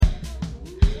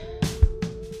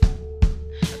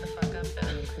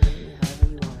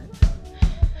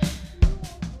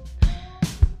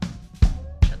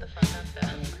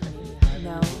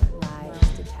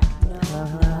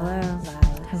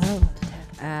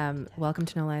Welcome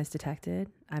to No Lies Detected.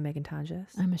 I'm Megan Tonjes.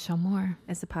 I'm Michelle Moore.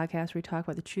 It's the podcast where we talk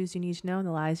about the truths you need to know and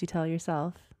the lies you tell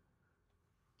yourself.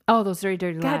 Oh, those dirty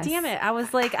lies. God damn it. I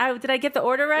was like, did I get the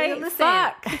order right? Listen.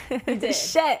 Fuck. You did.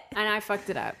 Shit. And I fucked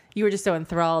it up. You were just so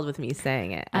enthralled with me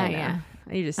saying it. I know. Yeah.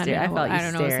 You just I stared. I don't know- felt you I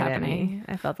don't know what's staring at me. happening.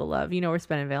 I felt the love. You know, we're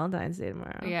spending Valentine's Day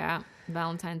tomorrow. Yeah.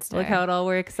 Valentine's Day. Look how it all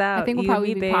works out. I think we'll You and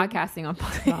probably me, be babe. podcasting on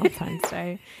Valentine's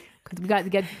Day. Because we got to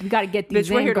get these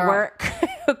Bitch, we're in, here to girl. work.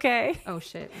 Okay. Oh,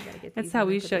 shit. We got to get That's these how in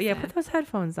we and put show. this Yeah, in. put those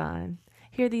headphones on.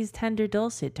 Hear these tender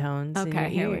dulcet tones. in Okay, your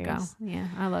here we go. ears. Yeah,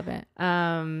 I love it.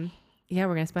 Yeah,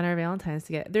 we're gonna spend our Valentine's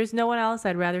together. There's no one else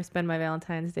I'd rather spend my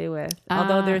Valentine's Day with.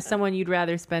 Although there's someone you'd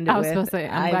rather spend it I was with. supposed to say,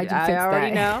 I'm glad you fixed I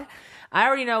already that. know. I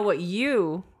already know what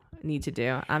you need to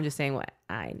do. I'm just saying what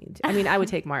I need to. I mean, I would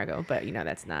take Margot, but you know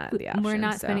that's not the option. We're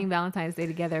not so. spending Valentine's Day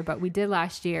together, but we did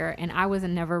last year, and I was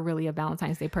never really a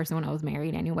Valentine's Day person when I was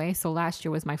married anyway. So last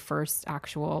year was my first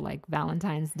actual like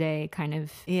Valentine's Day kind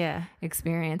of Yeah.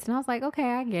 experience, and I was like, okay,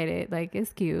 I get it. Like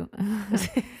it's cute.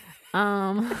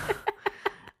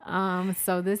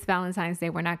 So this Valentine's Day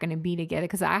we're not going to be together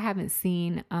because I haven't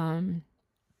seen my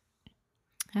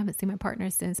partner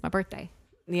since my birthday,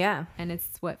 Yeah. and it's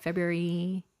what,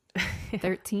 February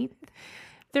 13th.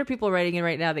 There are people writing in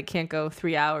right now that can't go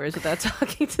 3 hours without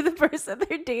talking to the person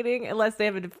they're dating unless they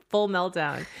have a full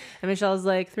meltdown. And Michelle's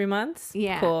like, 3 months?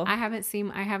 Yeah, Cool. I haven't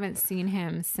seen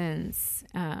him since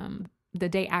the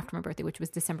day after my birthday, which was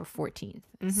December 14th.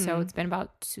 So it's been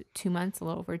about 2 months, a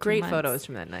little over 2 Great months. photos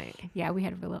from that night. Yeah, we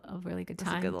had a really good It was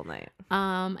a time. good little night.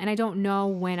 And I don't know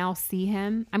when I'll see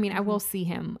him. I mean, I will see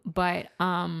him, but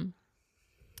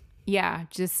yeah,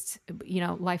 just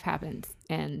life happens,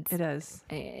 and It does.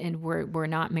 and we're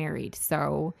not married,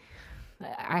 so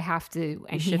I have to,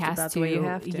 and he shift has about to. the way you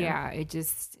have to. Yeah, it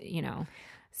just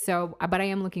So, but I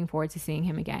am looking forward to seeing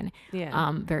him again.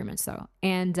 Yeah. Very much so.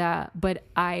 And but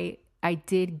I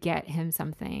did get him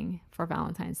something for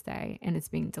Valentine's Day, and it's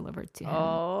being delivered to him.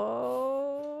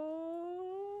 Oh,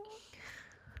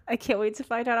 I can't wait to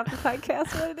find out off the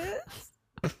podcast what it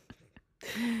is.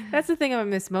 That's the thing I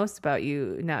miss most about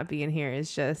you not being here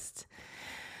is just,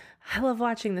 I love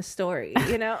watching the story,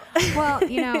 you know? Well,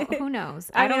 who knows?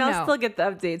 I don't know. I'll still get the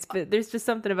updates, but there's just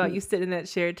something about you sitting in that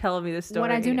chair telling me the story. What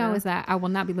I do you know is that I will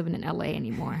not be living in LA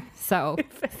anymore. So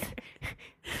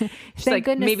She's like,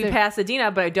 maybe Pasadena,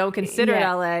 but I don't consider it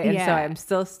LA. And so I'm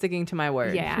still sticking to my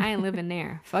word. Yeah, I ain't living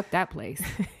there. Fuck that place.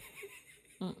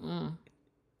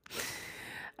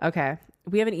 Okay.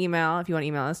 We have an email. If you want to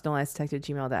email us,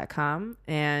 noliesdetected@gmail.com.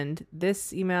 And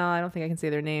this email, I don't think I can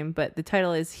say their name, but the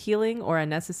title is Healing or a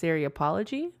Necessary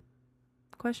Apology? ?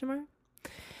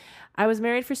 I was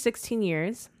married for 16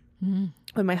 years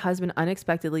when my husband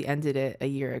unexpectedly ended it a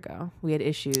year ago. We had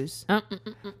issues.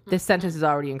 This sentence is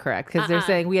already incorrect because they're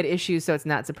saying we had issues, so it's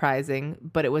not surprising,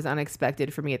 but it was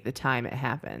unexpected for me at the time it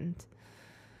happened.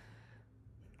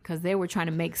 Because they were trying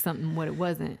to make something what it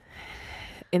wasn't.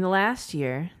 In the last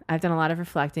year, I've done a lot of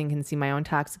reflecting and see my own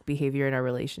toxic behavior in our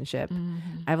relationship.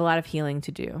 I have a lot of healing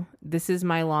to do. This is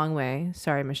my long way,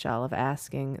 sorry, Michelle, of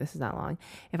asking, this is not long,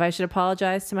 if I should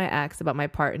apologize to my ex about my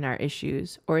part in our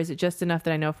issues, or is it just enough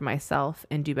that I know for myself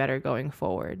and do better going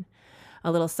forward?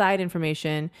 A little side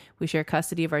information, we share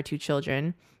custody of our 2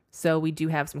 children, so we do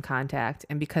have some contact.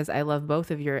 And because I love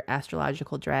both of your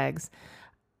astrological drags,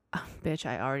 bitch,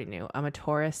 I already knew. I'm a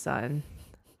Taurus sun,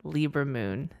 Libra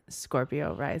moon,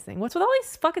 Scorpio rising. What's with all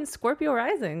these fucking Scorpio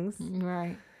risings?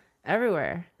 Right.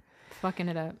 Everywhere. Fucking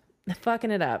it up. Fucking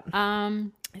it up.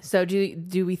 So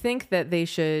do we think that they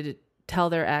should tell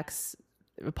their ex,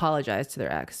 apologize to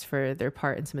their ex for their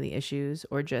part in some of the issues,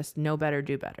 or just know better,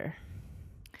 do better?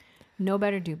 Know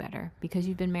better, do better. Because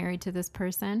you've been married to this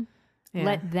person. Yeah.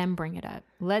 Let them bring it up.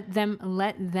 Let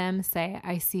them say,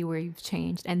 I see where you've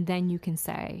changed. And then you can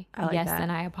say, I like yes, that.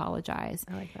 and I apologize.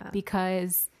 I like that.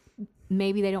 Because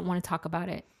maybe they don't want to talk about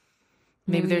it.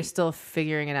 Maybe they're still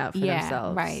figuring it out for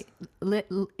themselves. Right.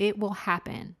 It will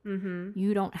happen.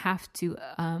 You don't have to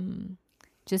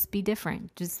just be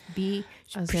different. Just be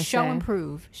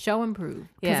improve. Show improve.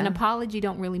 Because an apology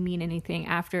don't really mean anything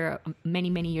after many,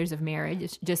 many years of marriage.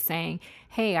 It's just saying,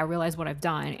 hey, I realize what I've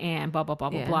done and blah, blah, blah,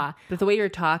 blah, blah. But the way you're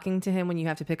talking to him when you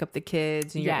have to pick up the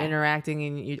kids and you're interacting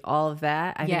and all of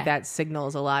that, I think that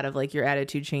signals a lot of like your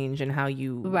attitude change and how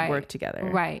you work together.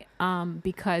 Right.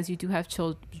 Because you do have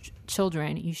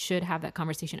children, you should have that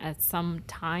conversation at some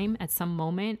time, at some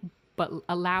moment, but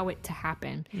allow it to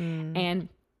happen. And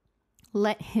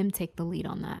let him take the lead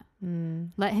on that.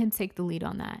 Let him take the lead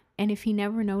on that. And if he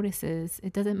never notices,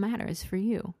 it doesn't matter. It's for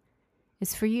you.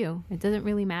 It's for you. It doesn't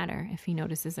really matter if he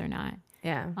notices or not.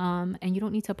 Yeah. And you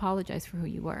don't need to apologize for who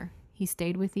you were. He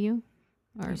stayed with you.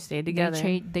 or you stayed together.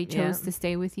 They chose to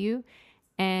stay with you.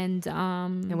 And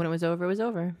when it was over, it was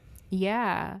over.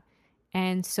 Yeah.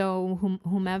 And so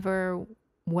whomever,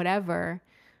 whatever,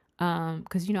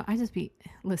 because, you know,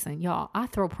 listen, y'all, I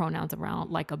throw pronouns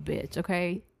around like a bitch.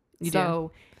 Okay.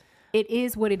 So it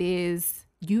is what it is.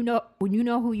 You know, when you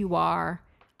know who you are,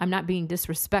 I'm not being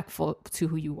disrespectful to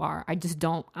who you are.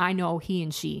 I know he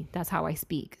and she. That's how I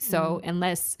speak. So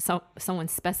unless someone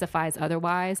specifies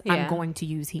otherwise, I'm going to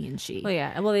use he and she. Well,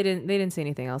 yeah. Well, they didn't say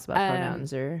anything else about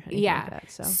pronouns or anything like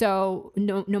that. So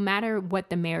no matter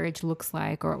what the marriage looks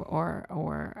like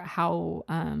or how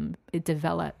it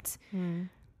developed,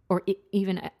 or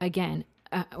even again,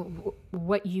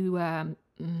 what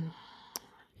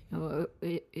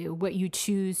you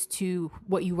choose to,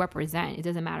 what you represent, it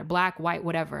doesn't matter, black, white,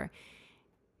 whatever.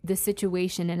 The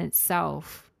situation in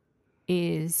itself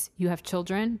is you have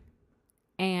children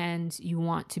and you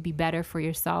want to be better for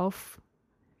yourself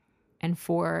and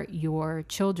for your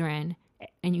children,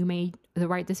 and you made the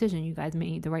right decision. You guys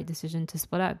made the right decision to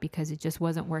split up because it just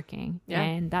wasn't working. Yeah.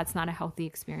 And that's not a healthy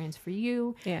experience for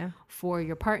you, for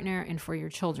your partner, and for your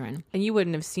children. And you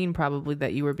wouldn't have seen probably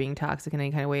that you were being toxic in any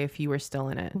kind of way if you were still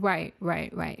in it. Right.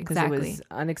 Exactly. Because it was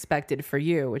unexpected for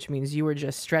you, which means you were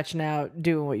just stretching out,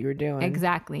 doing what you were doing.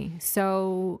 Exactly.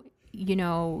 So, you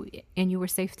know, and you were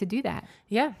safe to do that.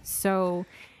 Yeah. So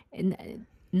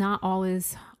not all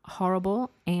is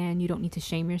horrible, and you don't need to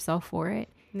shame yourself for it.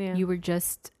 Yeah. You were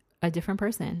just a different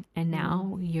person, and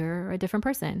now you're a different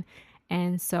person.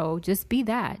 And so just be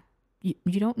that.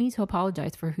 You don't need to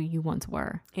apologize for who you once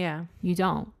were. Yeah. You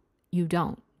don't. You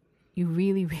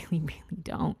really, really, really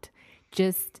don't.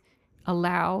 Just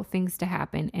allow things to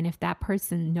happen. And if that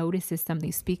person notices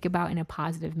something, speak about in a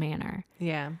positive manner.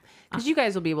 Yeah. Because you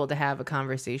guys will be able to have a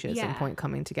conversation at some point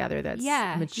coming together that's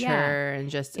mature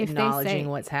and just acknowledging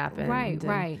what's happened.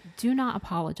 Right. Do not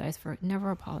apologize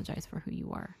never apologize for who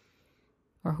you are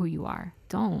or who you are.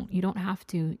 You don't have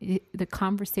to. Move the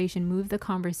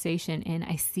conversation. And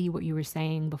I see what you were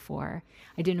saying before.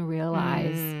 I didn't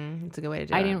realize. It's a good way to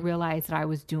do it. I didn't realize that I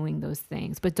was doing those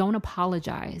things, but don't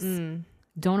apologize.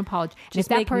 Don't apologize. Just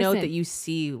make note that you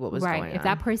see what was going on. If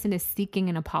that person is seeking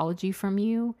an apology from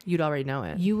you, you'd already know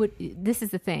it. You would. This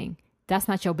is the thing. That's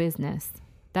not your business.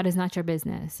 That is not your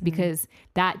business, because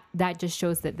that just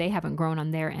shows that they haven't grown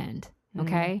on their end.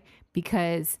 Okay,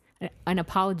 because an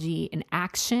apology, an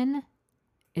action,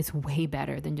 is way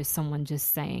better than just someone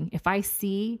just saying. If I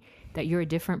see that you're a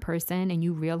different person and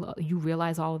you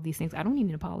realize all of these things, I don't need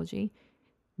an apology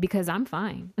because I'm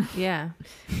fine. Yeah,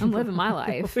 I'm living my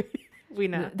life. We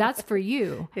know that's for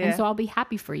you. And so I'll be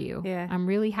happy for you. I'm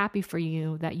really happy for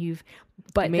you that you've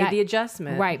made the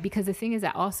adjustment. Right. Because the thing is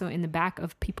that also in the back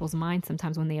of people's minds,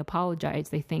 sometimes when they apologize,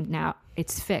 they think now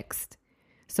it's fixed.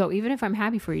 So even if I'm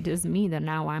happy for you, it doesn't mean that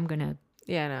now I'm going to.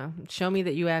 Yeah, no. Show me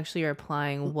that you actually are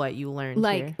applying what you learned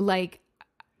here.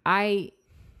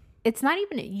 It's not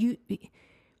even you.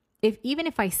 Even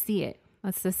if I see it,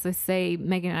 let's just say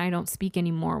Megan and I don't speak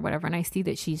anymore or whatever, and I see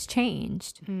that she's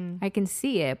changed. I can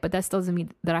see it, but that still doesn't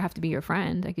mean that I have to be your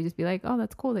friend. I could just be like, oh,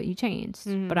 that's cool that you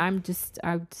changed. But I just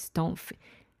don't,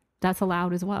 that's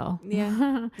allowed as well.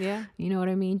 Yeah. Yeah. You know what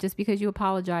I mean? Just because you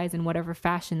apologize in whatever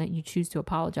fashion that you choose to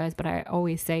apologize. But I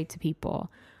always say to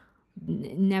people,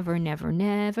 never, never,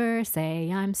 never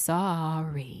say I'm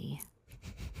sorry.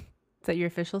 Is that your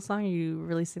official song? Are you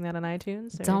releasing that on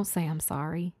iTunes? Or? Don't say I'm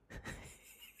sorry.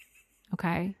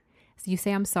 Okay. So you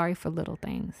say I'm sorry for little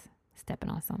things. Stepping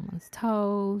on someone's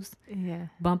toes. Yeah.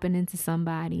 Bumping into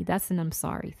somebody. That's an I'm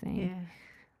sorry thing. Yeah.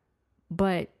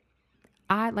 But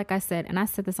like I said, and I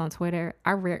said this on Twitter,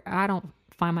 I don't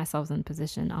find myself in a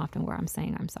position often where I'm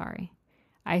saying I'm sorry.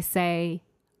 I say,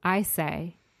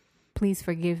 please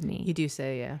forgive me. You do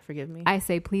say, forgive me. I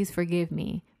say, please forgive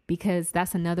me, because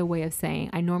that's another way of saying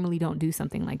I normally don't do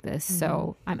something like this.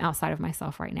 So I'm outside of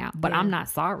myself right now, but I'm not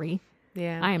sorry.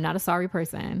 Yeah. I am not a sorry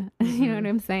person. You know what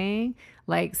I'm saying?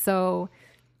 Like, so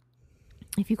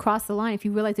if you cross the line, if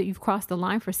you realize that you've crossed the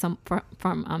line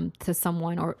to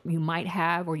someone, or you might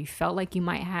have, or you felt like you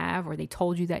might have, or they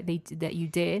told you that you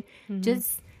did,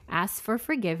 just ask for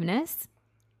forgiveness.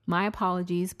 My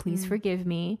apologies. Please forgive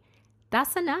me.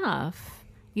 That's enough.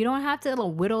 You don't have to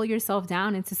whittle yourself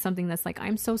down into something that's like,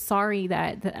 I'm so sorry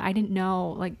that I didn't know.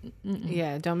 Like,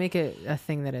 yeah, don't make it a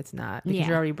thing that it's not, because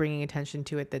you're already bringing attention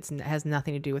to it that has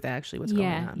nothing to do with actually what's going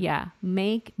on. Yeah,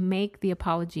 make the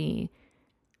apology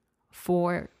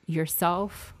for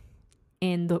yourself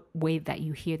in the way that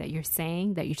you hear that you're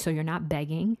saying so you're not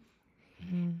begging,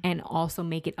 and also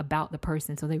make it about the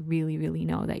person so they really, really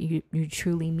know that you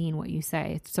truly mean what you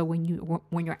say. So when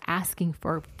you're asking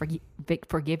for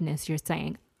forgiveness, you're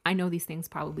saying, I know these things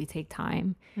probably take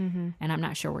time, and I'm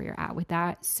not sure where you're at with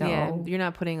that. So yeah, you're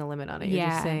not putting a limit on it. You're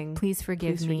just saying, please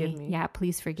forgive me. Yeah,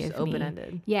 please forgive me.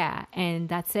 Open-ended. Yeah, and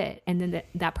that's it. And then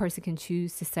that person can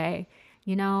choose to say,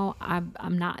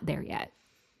 I'm not there yet.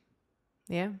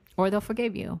 Yeah. Or they'll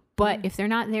forgive you. But if they're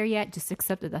not there yet, just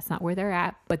accept that that's not where they're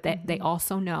at. But that they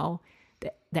also know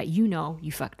that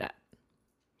you fucked up.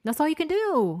 That's all you can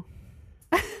do.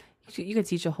 You could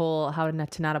teach a whole how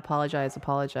to not apologize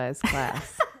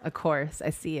class. Of course. I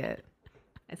see it.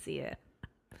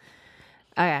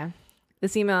 Okay.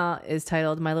 This email is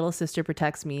titled, My Little Sister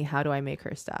Protects Me. How do I make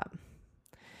her stop?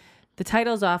 The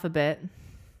title's off a bit.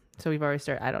 So we've already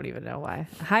started. I don't even know why.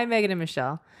 Hi, Megan and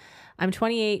Michelle. I'm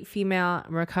 28, female.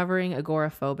 I'm recovering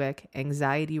agoraphobic,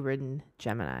 anxiety-ridden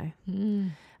Gemini.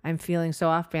 I'm feeling so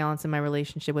off balance in my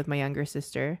relationship with my younger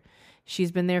sister.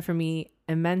 She's been there for me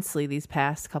immensely these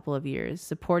past couple of years,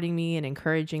 supporting me and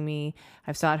encouraging me.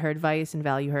 I've sought her advice and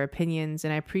value her opinions,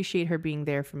 and I appreciate her being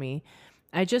there for me.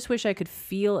 I just wish I could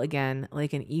feel again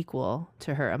like an equal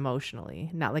to her emotionally,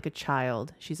 not like a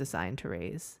child she's assigned to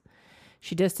raise.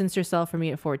 She distanced herself from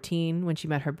me at 14 when she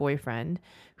met her boyfriend,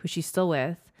 who she's still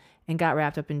with, and got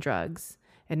wrapped up in drugs.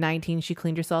 At 19, she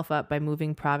cleaned herself up by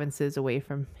moving provinces away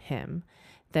from him,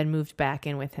 then moved back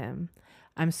in with him.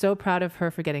 I'm so proud of her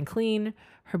for getting clean.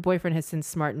 Her boyfriend has since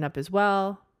smartened up as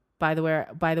well. By the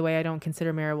way, I don't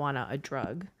consider marijuana a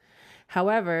drug.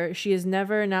 However, she has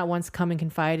never, not once, come and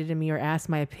confided in me or asked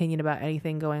my opinion about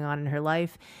anything going on in her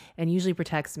life, and usually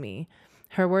protects me.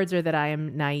 Her words are that I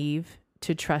am naive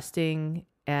to trusting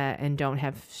and don't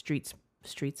have street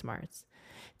smarts.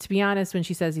 To be honest, when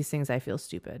she says these things, I feel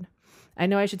stupid. I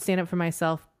know I should stand up for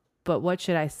myself, but what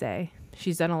should I say?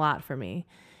 She's done a lot for me.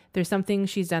 There's some things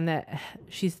she's done that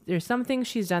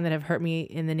have hurt me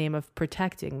in the name of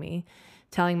protecting me.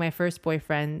 Telling my first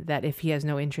boyfriend that if he has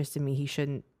no interest in me, he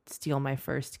shouldn't steal my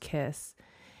first kiss.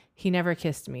 He never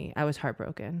kissed me. I was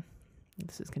heartbroken.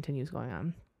 This continues going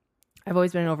on. I've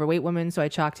always been an overweight woman, so I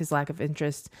chalked his lack of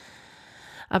interest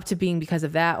up to being because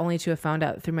of that, only to have found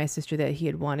out through my sister that he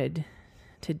had wanted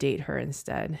to date her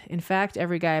instead. In fact,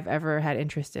 every guy I've ever had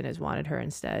interest in has wanted her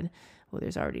instead. Well,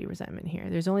 there's already resentment here.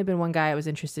 There's only been one guy I was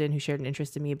interested in who shared an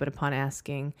interest in me, but upon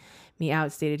asking me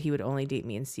out, stated he would only date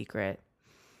me in secret.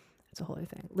 That's a whole other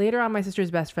thing. Later on, my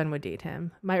sister's best friend would date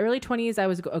him. My early 20s, I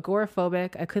was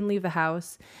agoraphobic. I couldn't leave the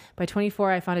house. By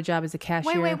 24, I found a job as a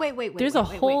cashier. Wait. There's a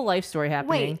whole life story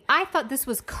happening. Wait, I thought this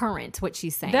was current, what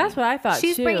she's saying. That's what I thought,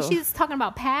 too. She's talking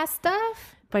about past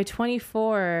stuff? By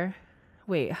 24...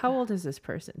 Wait, how old is this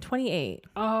person? 28.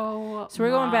 Oh, so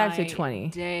we're going back to 20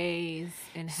 days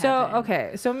in heaven. So,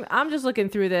 okay. So I'm just looking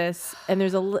through this, and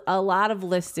there's a lot of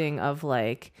listing of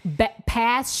like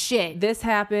past shit. This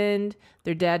happened.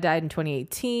 Their dad died in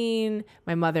 2018.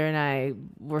 My mother and I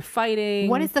were fighting.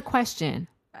 What is the question?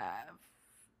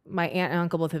 My aunt and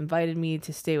uncle both invited me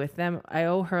to stay with them. I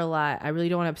owe her a lot. I really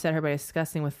don't want to upset her by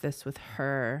discussing this with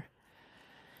her.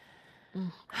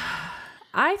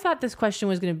 I thought this question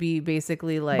was going to be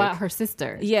basically like about her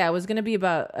sister. Yeah, it was going to be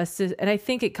about a sister, and I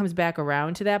think it comes back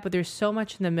around to that. But there's so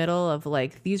much in the middle of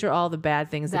like these are all the bad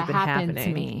things that have been happening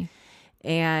to me,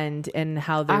 and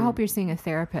how I hope you're seeing a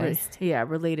therapist.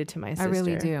 Related to my sister. I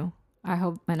really do. I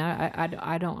hope, and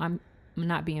I don't. I'm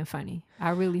not being funny.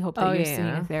 I really hope that you're seeing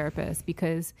a therapist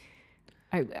because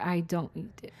I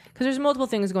don't. Because there's multiple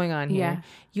things going on here. Yeah.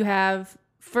 You have.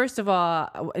 First of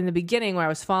all, in the beginning where I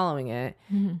was following it,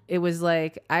 it was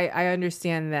like, I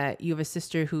understand that you have a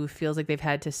sister who feels like they've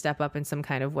had to step up in some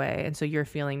kind of way. And so you're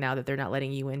feeling now that they're not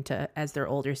letting you into, as their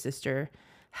older sister,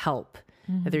 help,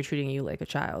 that they're treating you like a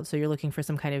child. So you're looking for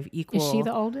some kind of equal. Is she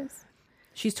the oldest?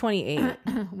 She's 28.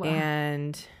 Wow.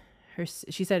 And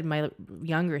she said my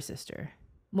younger sister.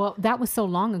 Well, that was so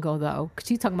long ago, though.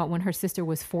 She's talking about when her sister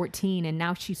was 14 and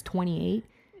now she's 28.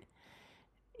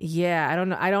 Yeah, I don't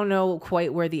know. I don't know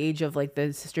quite where the age of like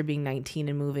the sister being 19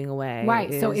 and moving away.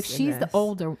 Right. So if she's the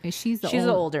older, she's the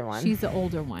older one. She's the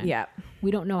older one. Yeah.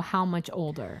 We don't know how much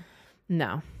older.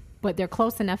 No. But they're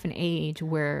close enough in age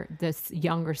where this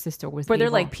younger sister was. But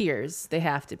they're like peers. They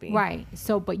have to be. Right.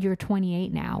 So, but you're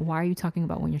 28 now. Why are you talking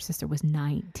about when your sister was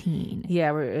 19?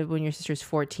 Yeah, when your sister's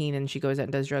 14 and she goes out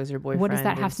and does drugs with her boyfriend. What does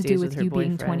that have to do with you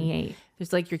being 28?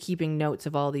 It's like you're keeping notes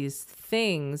of all these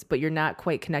things, but you're not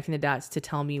quite connecting the dots to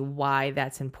tell me why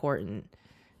that's important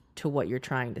to what you're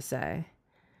trying to say.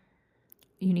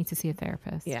 You need to see a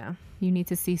therapist. Yeah. You need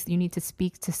to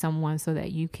speak to someone so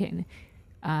that you can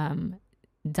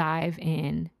dive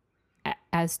in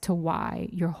as to why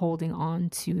you're holding on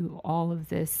to all of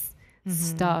this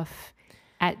stuff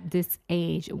at this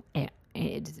age.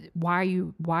 Why are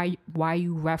you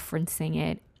referencing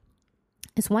it?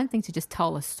 It's one thing to just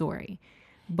tell a story,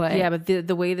 But yeah, but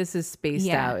the way this is spaced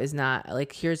Yeah. out is not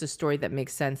like, here's a story that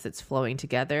makes sense that's flowing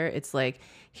together. It's like,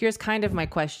 here's kind of my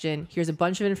question. Here's a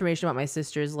bunch of information about my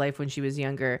sister's life when she was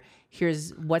younger.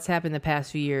 Here's what's happened the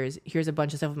past few years. Here's a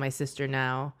bunch of stuff with my sister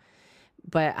now.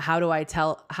 But how do I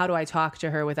talk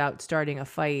to her without starting a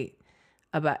fight?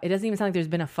 About it doesn't even sound like there's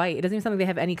been a fight. It doesn't even sound like they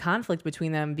have any conflict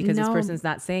between them because this No. person's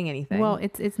not saying anything. Well,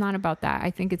 it's not about that.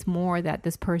 I think it's more that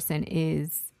this person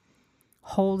is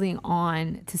holding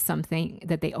on to something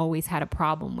that they always had a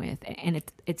problem with, and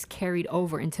it's carried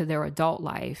over into their adult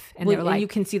life. And Well, they're like, you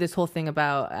can see this whole thing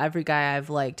about every guy I've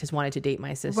liked has wanted to date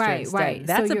my sister. Right, instead. right.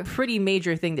 That's So a you're- pretty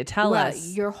major thing to tell well,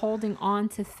 us. you're holding on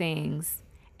to things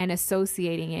and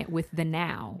associating it with the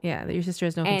now. Yeah, that your sister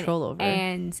has no control over.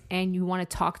 And you want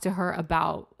to talk to her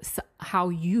about how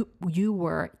you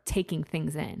were taking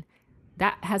things in.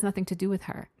 That has nothing to do with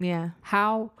her. Yeah.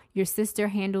 How your sister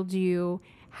handled you,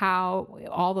 how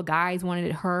all the guys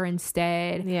wanted her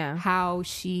instead. Yeah. How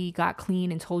she got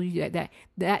clean and told you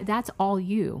that's all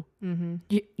you.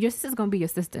 Mm-hmm. Your sister's gonna be your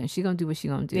sister, and she's gonna do what she's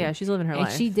gonna do. Yeah, she's living her and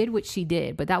life. she did what she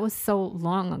did, but that was so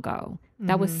long ago.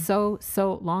 That was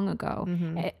so long ago.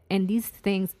 And these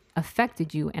things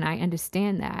affected you, and I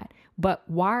understand that. But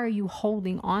why are you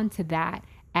holding on to that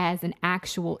as an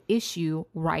actual issue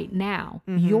right now?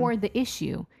 You're the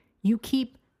issue. You're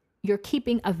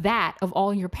keeping a vat of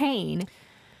all your pain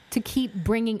to keep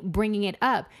bringing it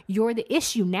up. You're the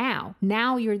issue now.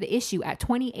 Now you're the issue at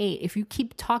 28. If you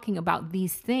keep talking about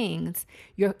these things,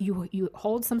 you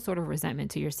hold some sort of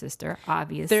resentment to your sister,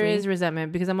 obviously. There is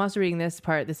resentment because I'm also reading this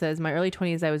part that says, my early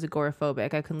 20s, I was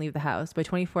agoraphobic. I couldn't leave the house. By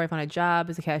 24, I found a job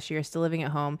as a cashier, still living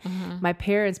at home. My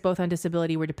parents, both on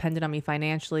disability, were dependent on me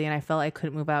financially, and I felt I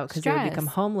couldn't move out because they would become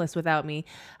homeless without me.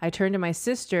 I turned to my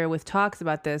sister with talks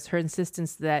about this. Her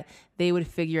insistence that they would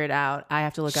figure it out. I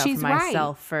have to look out for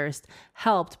myself first.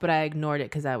 Helped, but I ignored it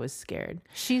because I was scared.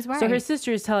 She's right. So her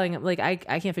sister is telling him, like, I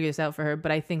can't figure this out for her,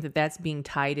 but I think that that's being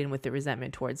tied in with the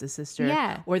resentment towards the sister.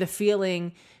 Yeah. Or the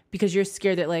feeling because you're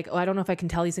scared that, like, oh, I don't know if I can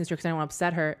tell these things to her because I don't want to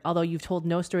upset her. Although you've told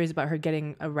no stories about her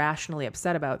getting irrationally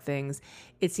upset about things,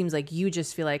 it seems like you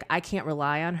just feel like I can't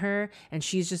rely on her and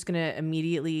she's just going to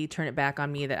immediately turn it back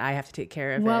on me that I have to take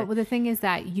care of it. Well, the thing is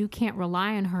that you can't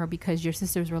rely on her because your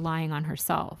sister's relying on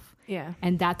herself. Yeah.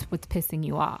 And that's what's pissing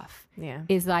you off. Yeah.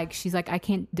 Is like, she's like,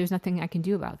 there's nothing I can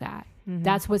do about that.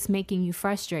 That's what's making you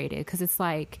frustrated. Because it's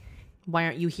like, why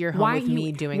aren't you here home with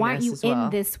me doing why this aren't you as well? in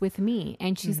this with me?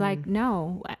 And she's like,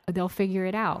 no, they'll figure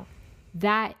it out.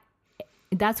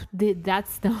 That's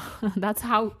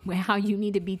how you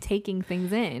need to be taking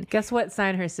things in. Guess what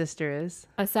sign her sister is?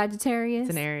 A Sagittarius?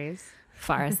 It's an Aries.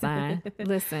 Fire sign.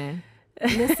 Listen.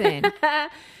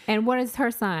 And what is her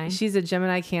sign? She's a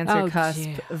Gemini, Cancer cusp,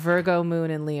 yeah. Virgo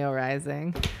moon, and Leo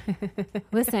rising.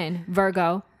 Listen,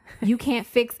 Virgo, you can't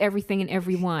fix everything and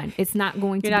everyone. It's not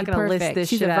going to You're not be going to perfect. list this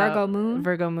She's shit a Virgo out. moon.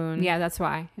 Virgo moon. Yeah, that's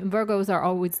why. And Virgos are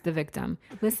always the victim.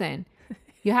 Listen,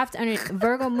 you have to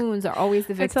Virgo moons are always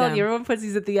the I'm victim. telling you, everyone puts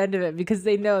these at the end of it because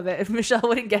they know that if Michelle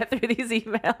wouldn't get through these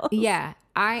emails. Yeah,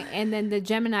 and then the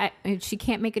Gemini, she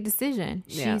can't make a decision.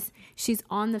 She's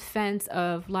on the fence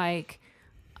of like.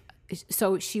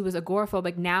 So she was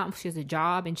agoraphobic. Now she has a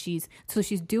job and she's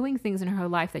doing things in her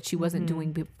life that she wasn't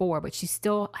doing before, but she's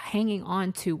still hanging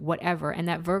on to whatever. And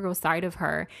that Virgo side of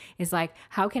her is like,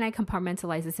 how can I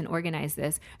compartmentalize this and organize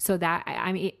this so that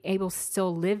I'm able to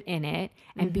still live in it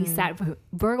and be sad?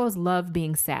 Virgos love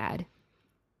being sad.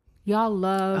 Y'all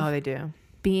love Oh, they do.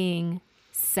 being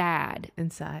sad.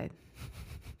 Inside.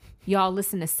 Y'all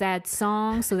listen to sad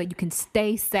songs so that you can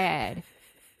stay sad.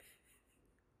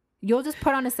 You'll just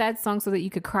put on a sad song so that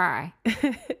you could cry.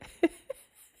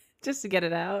 Just to get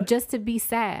it out. Just to be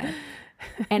sad.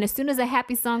 And as soon as a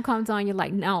happy song comes on, you're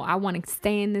like, no, I want to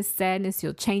stay in this sadness.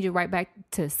 You'll change it right back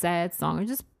to a sad song or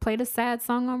just play the sad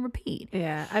song on repeat.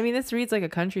 Yeah. I mean, this reads like a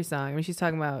country song. I mean, she's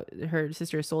talking about her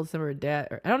sister sold some of her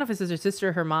dad. I don't know if it's her sister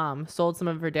or her mom sold some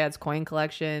of her dad's coin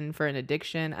collection for an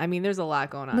addiction. I mean, there's a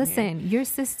lot going on. Listen, your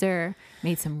sister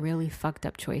made some really fucked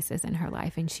up choices in her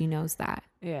life and she knows that.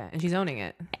 Yeah. And she's owning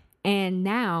it. And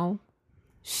now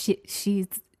she's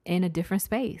in a different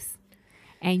space.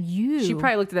 And she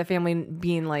probably looked at that family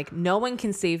being like, no one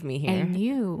can save me here. And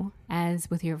you, as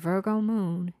with your Virgo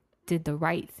moon, did the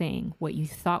right thing, what you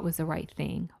thought was the right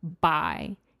thing,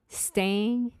 by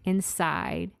staying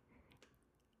inside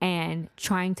and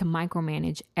trying to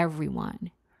micromanage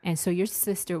everyone. And so your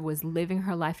sister was living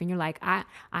her life and you're like, I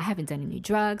haven't done any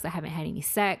drugs. I haven't had any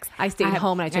sex. I stayed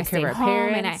home and I took care of our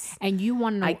parents. And you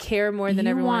want to I care more than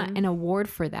everyone. You want an award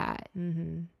for that.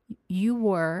 You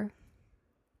were,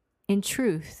 in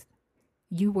truth,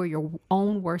 you were your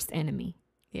own worst enemy.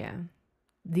 Yeah.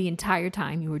 the entire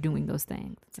time you were doing those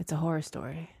things. It's a horror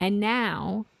story. And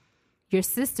now your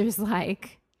sister's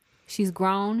like, she's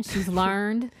grown, she's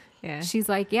learned. Yeah. She's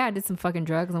like, yeah, I did some fucking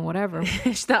drugs and whatever.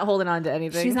 She's not holding on to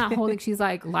anything. She's not holding. She's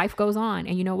like, life goes on.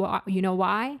 And you know what? You know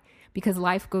why? Because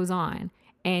life goes on.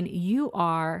 And you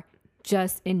are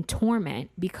just in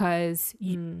torment because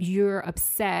you're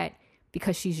upset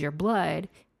because she's your blood,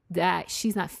 that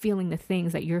she's not feeling the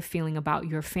things that you're feeling about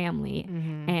your family.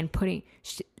 And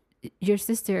your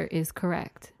sister is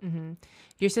correct.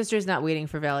 Your sister's not waiting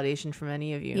for validation from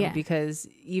any of you, because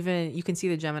even you can see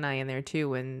the Gemini in there too,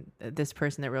 when this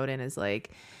person that wrote in is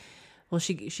like, well,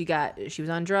 she was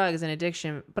on drugs and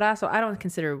addiction, but also I don't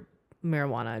consider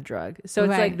marijuana a drug. So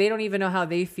it's like they don't even know how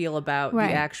they feel about the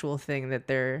actual thing that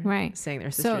they're saying their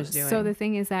sister's doing. So the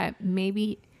thing is that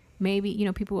maybe, you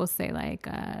know, people will say like,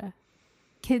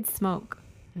 kids smoke,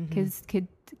 kids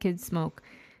smoke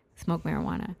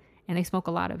marijuana, and they smoke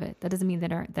a lot of it. That doesn't mean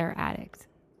that they're addicts.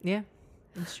 Yeah.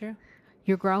 That's true.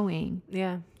 You're growing.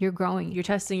 Yeah. You're growing. You're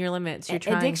testing your limits. You're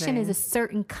trying Addiction things. is a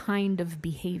certain kind of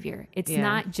behavior. It's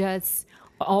not just,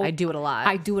 oh, I do it a lot.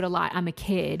 I'm a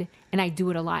kid and I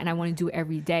do it a lot and I want to do it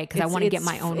every day because I want to get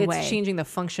my own way. It's changing the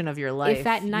function of your life. If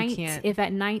at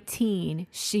 19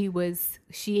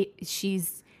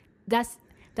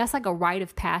 that's like a rite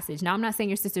of passage. Now I'm not saying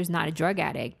your sister's not a drug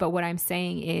addict, but what I'm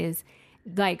saying is,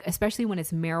 like, especially when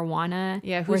it's marijuana.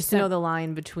 Yeah, who's to know the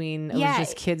line between it was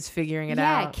just kids figuring it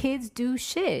out? Yeah, kids do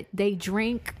shit. They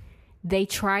drink, they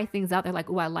try things out. They're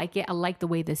like, oh, I like it. I like the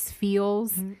way this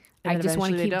feels. I just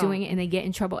want to keep doing it. And they get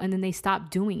in trouble and then they stop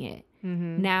doing it.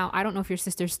 Now, I don't know if your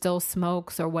sister still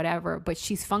smokes or whatever, but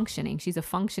she's functioning. She's a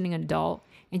functioning adult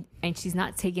and she's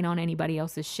not taking on anybody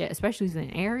else's shit, especially who's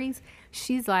in Aries.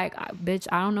 She's like, bitch,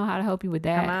 I don't know how to help you with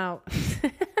that. Come out.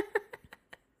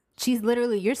 She's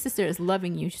literally, your sister is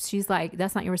loving you. She's like,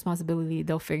 that's not your responsibility.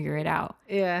 They'll figure it out.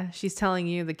 Yeah, she's telling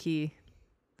you the key.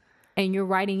 And you're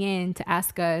writing in to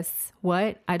ask us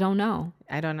what? I don't know.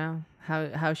 I don't know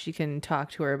how she can talk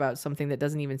to her about something that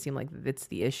doesn't even seem like it's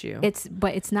the issue.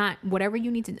 But it's not, whatever you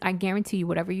need to, I guarantee you,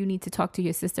 whatever you need to talk to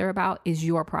your sister about is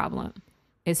your problem.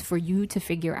 It's for you to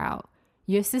figure out.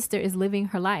 Your sister is living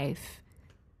her life.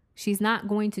 She's not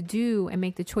going to do and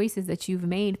make the choices that you've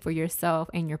made for yourself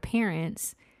and your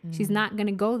parents. She's not going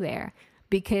to go there,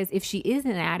 because if she is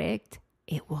an addict,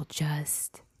 it will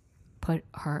just put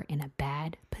her in a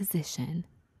bad position.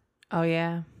 Oh,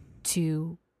 yeah.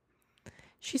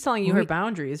 She's telling you her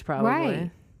boundaries, probably.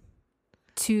 Right.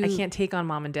 I can't take on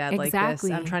mom and dad like this.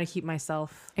 I'm trying to keep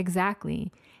myself.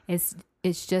 Exactly. It's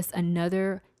just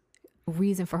another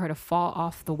reason for her to fall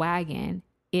off the wagon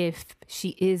if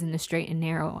she is in the straight and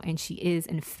narrow and she is,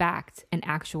 in fact, an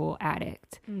actual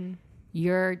addict.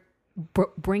 You're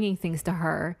bringing things to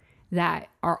her that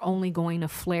are only going to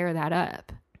flare that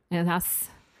up. And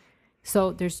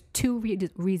so there's two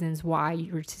reasons why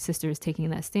your sister is taking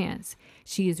that stance.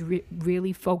 She is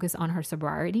really focused on her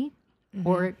sobriety,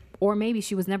 or maybe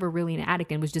she was never really an addict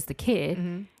and was just a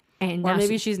kid. And or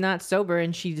maybe she's not sober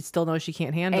and she still knows she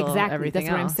can't handle everything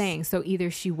That's what I'm saying. So either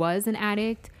she was an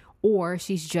addict, or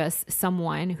she's just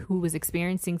someone who was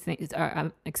experiencing things,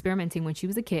 experimenting when she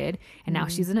was a kid, and now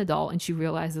she's an adult and she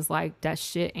realizes, like, that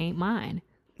shit ain't mine.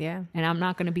 Yeah. And I'm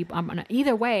not going to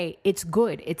either way, it's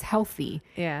good. It's healthy.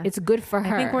 Yeah. It's good for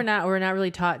her. I think we're not really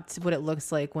taught what it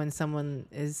looks like when someone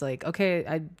is like, okay,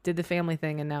 I did the family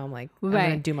thing and now I'm like, I'm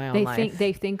going to do my own life.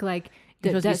 They think like,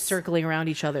 you're supposed to be circling around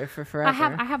each other for forever.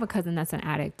 I have a cousin that's an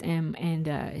addict,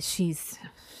 and she's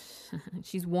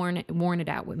worn it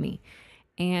out with me.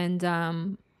 And,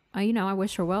 I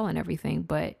wish her well and everything,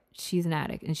 but she's an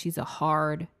addict and she's a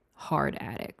hard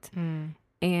addict.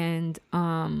 And,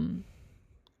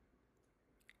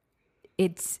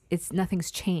 it's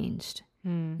nothing's changed,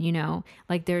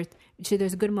 like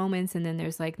there's good moments and then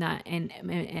there's like not, and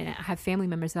I have family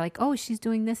members that are like, oh, she's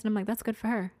doing this. And I'm like, that's good for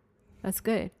her. That's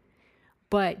good.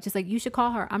 But just like, you should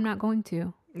call her. I'm not going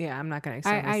to. Yeah. I'm not going to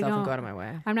accept myself and go out of my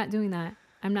way. I'm not doing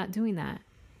that.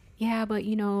 Yeah, but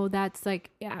that's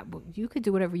like, yeah, well, you could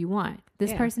do whatever you want.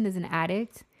 This person is an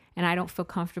addict and I don't feel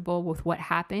comfortable with what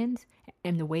happened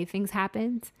and the way things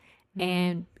happened.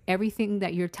 And everything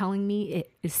that you're telling me,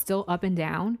 it is still up and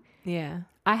down. Yeah.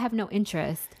 I have no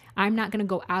interest. I'm not going to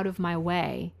go out of my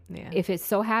way. Yeah. If it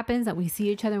so happens that we see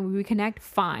each other and we reconnect,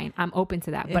 fine. I'm open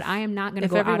to that. But I am not going to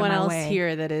go out of my way. If everyone else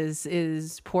here that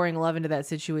is pouring love into that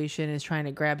situation is trying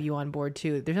to grab you on board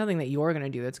too, there's nothing that you're going to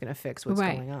do that's going to fix what's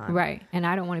going on. Right. And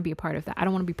I don't want to be a part of that. I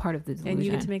don't want to be part of the delusion. And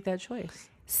you get to make that choice.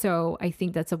 So I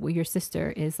think that's what your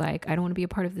sister is like. I don't want to be a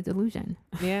part of the delusion.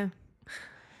 Yeah.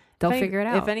 they'll figure it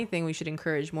out. If anything, we should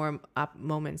encourage more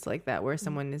moments like that where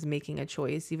someone is making a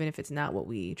choice, even if it's not what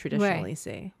we traditionally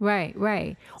see. Right.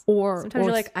 Or sometimes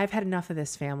you're like, I've had enough of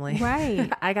this family.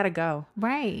 Right. I gotta go.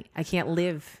 Right. I can't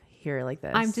live here like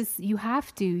this. You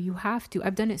have to.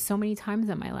 I've done it so many times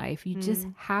in my life. You just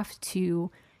have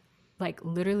to like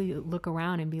literally look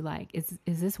around and be like, is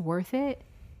this worth it?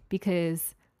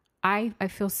 Because I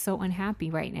feel so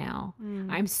unhappy right now.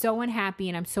 I'm so unhappy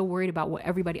and I'm so worried about what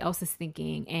everybody else is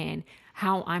thinking and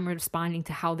how I'm responding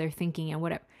to how they're thinking and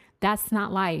whatever. That's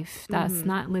not life. That's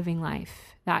not living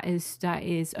life. That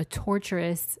is a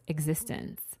torturous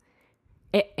existence.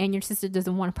 And your sister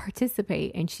doesn't want to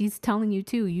participate. And she's telling you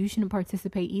too, you shouldn't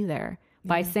participate either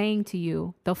by saying to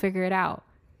you, they'll figure it out.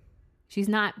 She's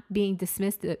not being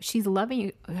dismissive. She's loving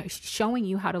you, showing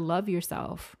you how to love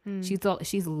yourself. She's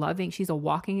a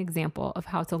walking example of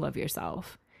how to love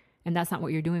yourself. And that's not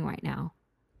what you're doing right now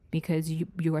because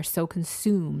you are so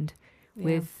consumed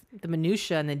with the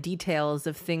minutia and the details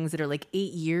of things that are like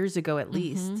 8 years ago at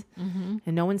least. And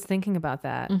no one's thinking about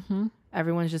that.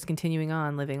 Everyone's just continuing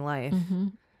on living life.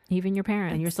 Even your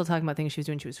parents. And you're still talking about things she was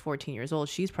doing when she was 14 years old.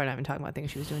 She's probably not even talking about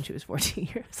things she was doing when she was 14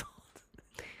 years old.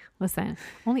 Listen,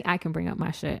 only I can bring up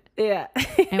my shit. Yeah.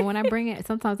 And when I bring it,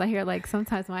 sometimes I hear like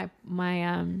sometimes my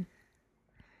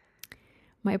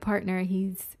partner,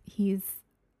 he's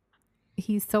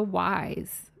so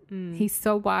wise. He's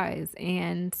so wise.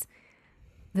 And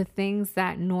the things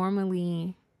that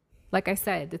normally, like I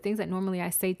said, the things that normally I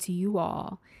say to you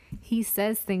all, he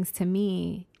says things to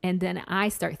me and then I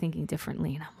start thinking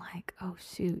differently and I'm like, oh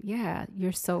shoot, yeah,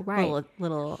 you're so right.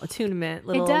 Little attunement,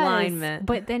 little alignment.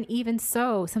 But then even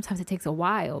so, sometimes it takes a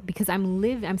while because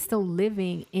I'm still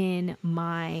living in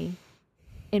my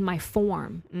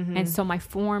form. And so my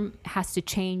form has to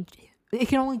change. It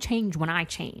can only change when I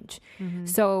change.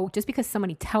 So just because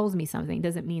somebody tells me something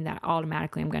doesn't mean that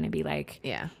automatically I'm going to be like,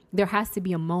 yeah, there has to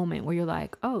be a moment where you're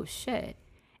like, oh shit.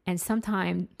 And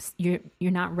sometimes you're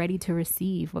not ready to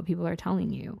receive what people are telling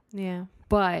you. Yeah.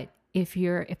 But if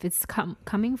it's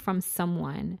coming from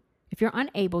someone, if you're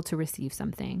unable to receive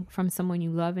something from someone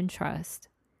you love and trust,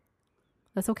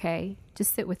 that's okay.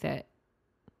 Just sit with it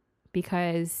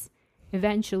because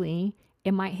eventually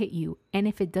it might hit you. And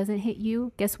if it doesn't hit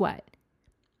you, guess what?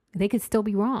 They could still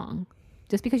be wrong.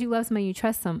 Just because you love somebody, you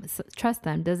trust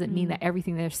them doesn't mean that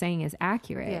everything they're saying is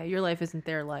accurate. Yeah, your life isn't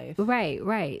their life.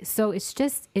 Right. So it's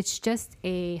just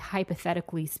a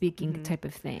hypothetically speaking type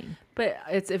of thing. But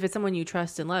if it's someone you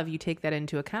trust and love, you take that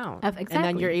into account. Exactly. And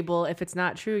then you're able, if it's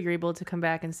not true, you're able to come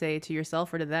back and say to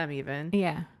yourself or to them even.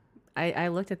 Yeah. I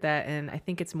looked at that and I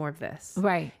think it's more of this.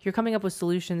 Right. You're coming up with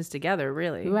solutions together,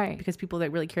 really. Right. Because people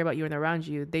that really care about you and they're around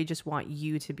you, they just want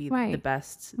you to be the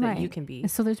best that you can be.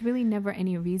 So there's really never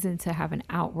any reason to have an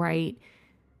outright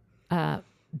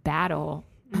battle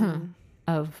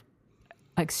of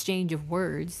exchange of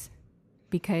words,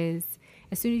 because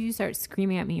as soon as you start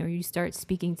screaming at me or you start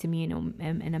speaking to me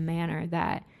in a manner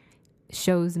that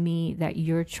shows me that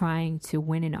you're trying to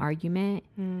win an argument,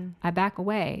 I back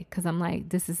away because I'm like,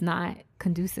 this is not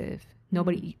conducive.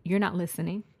 Nobody, you're not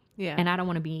listening. Yeah. And I don't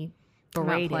want to be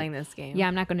berated. I'm not playing this game. Yeah,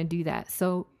 I'm not going to do that.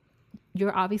 So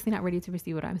you're obviously not ready to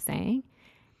receive what I'm saying.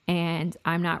 And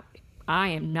I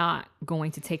am not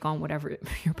going to take on whatever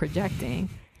you're projecting.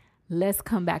 Let's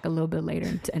come back a little bit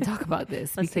later and talk about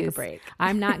this. Let's take a break.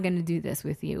 I'm not going to do this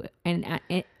with you. And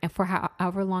for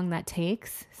however long that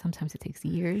takes, sometimes it takes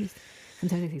years,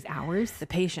 sometimes it takes hours. The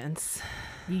patience.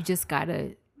 You just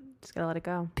gotta let it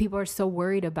go. People are so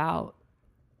worried about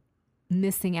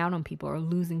missing out on people or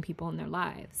losing people in their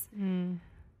lives.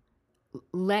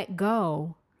 Let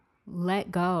go.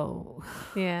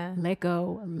 Yeah. Let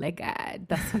go. Let God.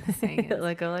 That's what the saying is.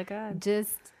 Let go. Let God.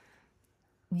 Just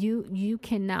you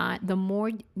cannot. The more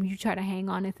you try to hang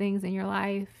on to things in your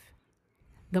life,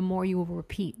 the more you will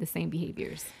repeat the same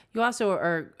behaviors. You also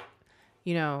are,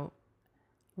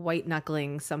 white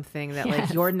knuckling something that like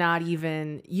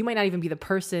you might not even be the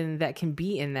person that can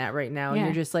be in that right now. And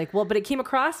you're just like, well, but it came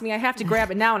across me. I have to grab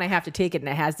it now and I have to take it and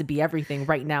it has to be everything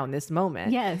right now in this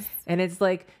moment. Yes. And it's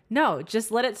like, no,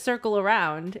 just let it circle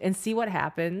around and see what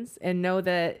happens and know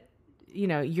that,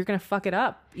 you're going to fuck it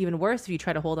up even worse if you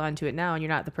try to hold on to it now and you're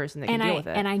not the person that can deal with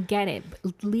it. And I get it.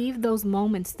 Leave those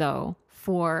moments though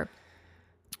for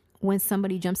when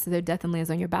somebody jumps to their death and lands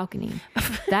on your balcony.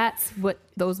 That's what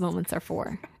those moments are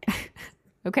for.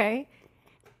 Okay?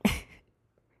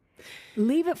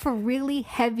 Leave it for really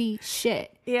heavy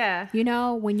shit. Yeah.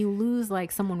 When you lose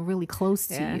like someone really close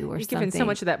to you or You're something. giving so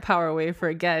much of that power away for,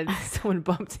 again, someone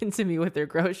bumped into me with their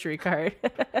grocery cart.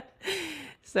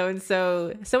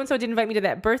 so didn't invite me to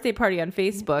that birthday party on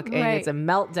Facebook, and Right. it's a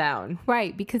meltdown.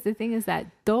 Right, because the thing is that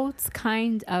those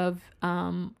kind of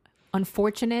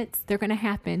unfortunates, they're going to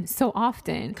happen so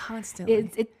often. Constantly.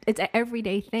 It's an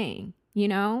everyday thing, you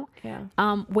know? Yeah.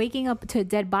 Waking up to a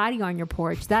dead body on your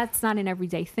porch, that's not an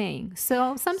everyday thing.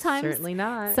 So sometimes, Certainly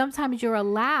not. sometimes you're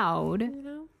allowed, You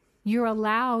know?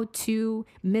 to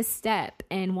misstep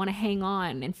and want to hang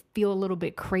on and feel a little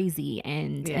bit crazy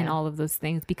and all of those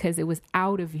things because it was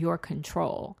out of your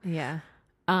control. Yeah.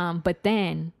 But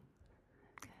then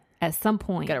at some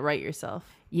point, Got to right yourself.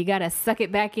 you got to suck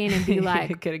it back in and be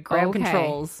like, Gotta grab okay,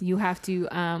 controls. you have to,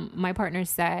 my partner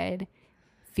said,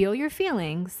 feel your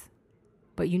feelings,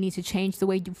 but you need to change the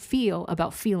way you feel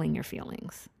about feeling your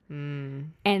feelings.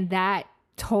 And that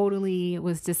totally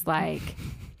was just like,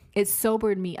 it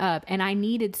sobered me up, and I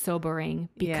needed sobering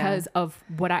because of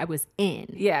what I was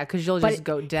in. Yeah, because you'll But just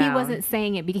go down. he wasn't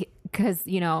saying it because,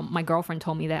 you know, my girlfriend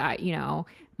told me that,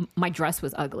 my dress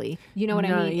was ugly. You know what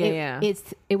I mean?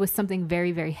 It was something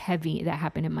very, very heavy that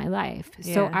happened in my life.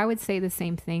 So I would say the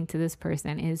same thing to this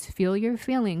person is feel your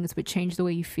feelings, but change the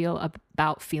way you feel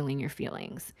about feeling your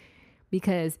feelings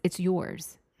because it's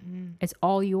yours. It's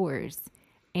all yours.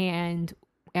 And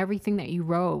everything that you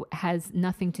wrote has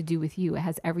nothing to do with you. It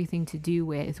has everything to do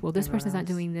with, well, this person's not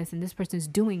doing this and this person's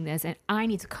doing this and I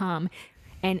need to come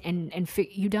and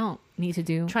you don't need to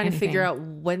do trying anything. to figure out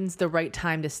when's the right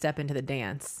time to step into the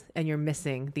dance, and you're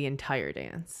missing the entire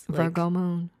dance. Virgo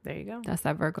moon. There you go. That's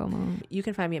that Virgo moon. You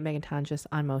can find me at Megan Tonjes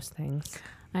on most things.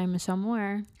 I'm Michelle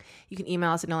Moore. You can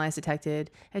email us at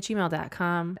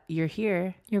noliasdetected@gmail.com. You're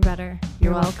here. You're better.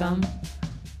 You're welcome.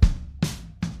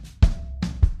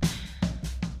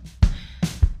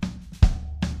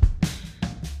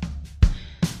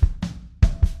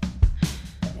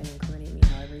 And incriminate me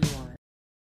however you want.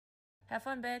 Have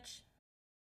fun, bitch.